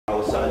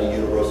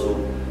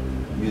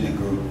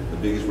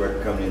biggest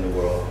record company in the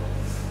world.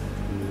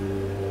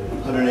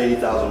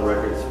 180,000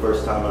 records,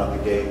 first time out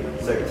the gate.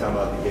 Second time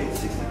out the gate,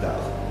 60,000.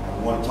 I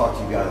want to talk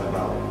to you guys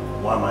about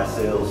why my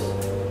sales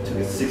took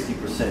a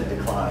 60%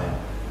 decline.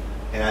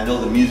 And I know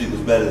the music was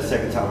better the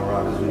second time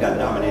around because we got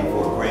nominated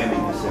for a Grammy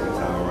the second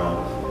time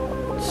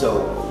around.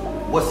 So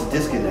what's the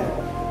disconnect?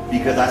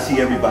 Because I see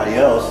everybody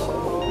else,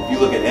 if you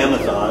look at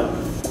Amazon,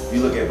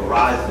 you look at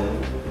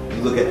Verizon,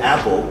 you look at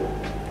Apple,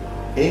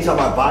 anytime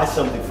I buy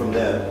something from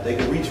them, they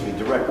can reach me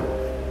directly.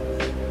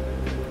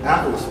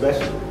 Apple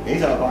especially,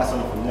 anytime I buy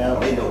something from them,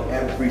 they know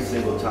every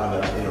single time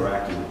that I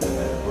interacted with them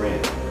as a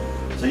brand.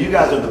 So you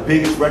guys are the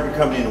biggest record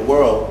company in the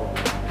world.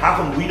 How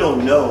come we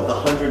don't know the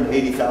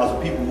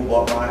 180,000 people who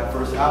bought my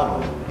first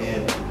album?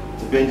 And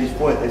to Benji's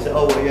point, they said,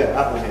 oh, well, yeah,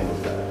 Apple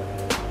handles that.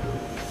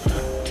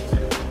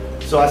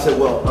 So I said,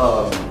 well,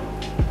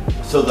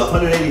 so the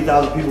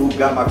 180,000 people who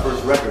got my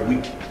first record,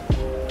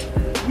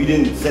 we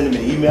didn't send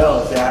them an email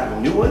and say I have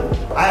a new one?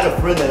 I had a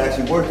friend that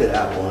actually worked at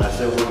Apple, and I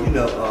said, well, you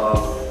know,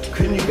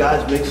 couldn't you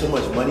guys make so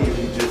much money if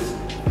you just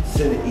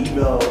send an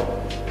email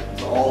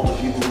to all the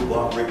people who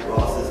bought Rick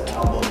Ross's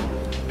album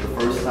the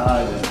first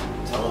time and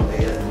tell them they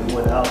had a new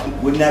one out?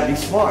 Wouldn't that be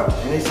smart?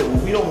 And they said,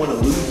 well, we don't want to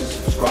lose a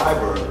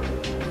subscriber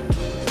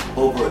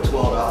over a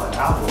 $12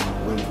 album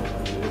when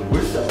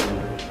we're selling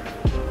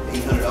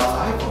 $800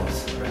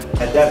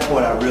 iPhones. At that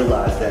point, I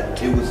realized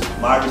that it was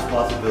my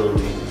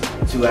responsibility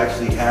to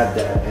actually have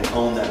that and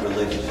own that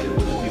relationship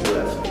with the people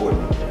that support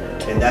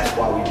me. And that's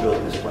why we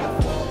built this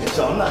platform. And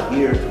so I'm not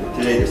here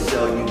today to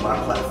sell you my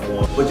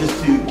platform, but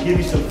just to give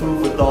you some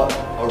food for thought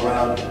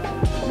around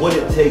what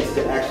it takes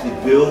to actually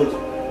build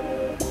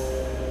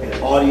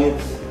an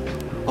audience,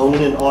 own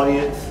an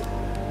audience,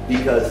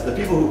 because the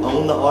people who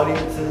own the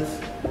audiences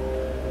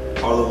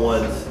are the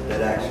ones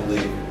that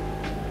actually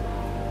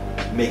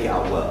make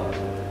out well.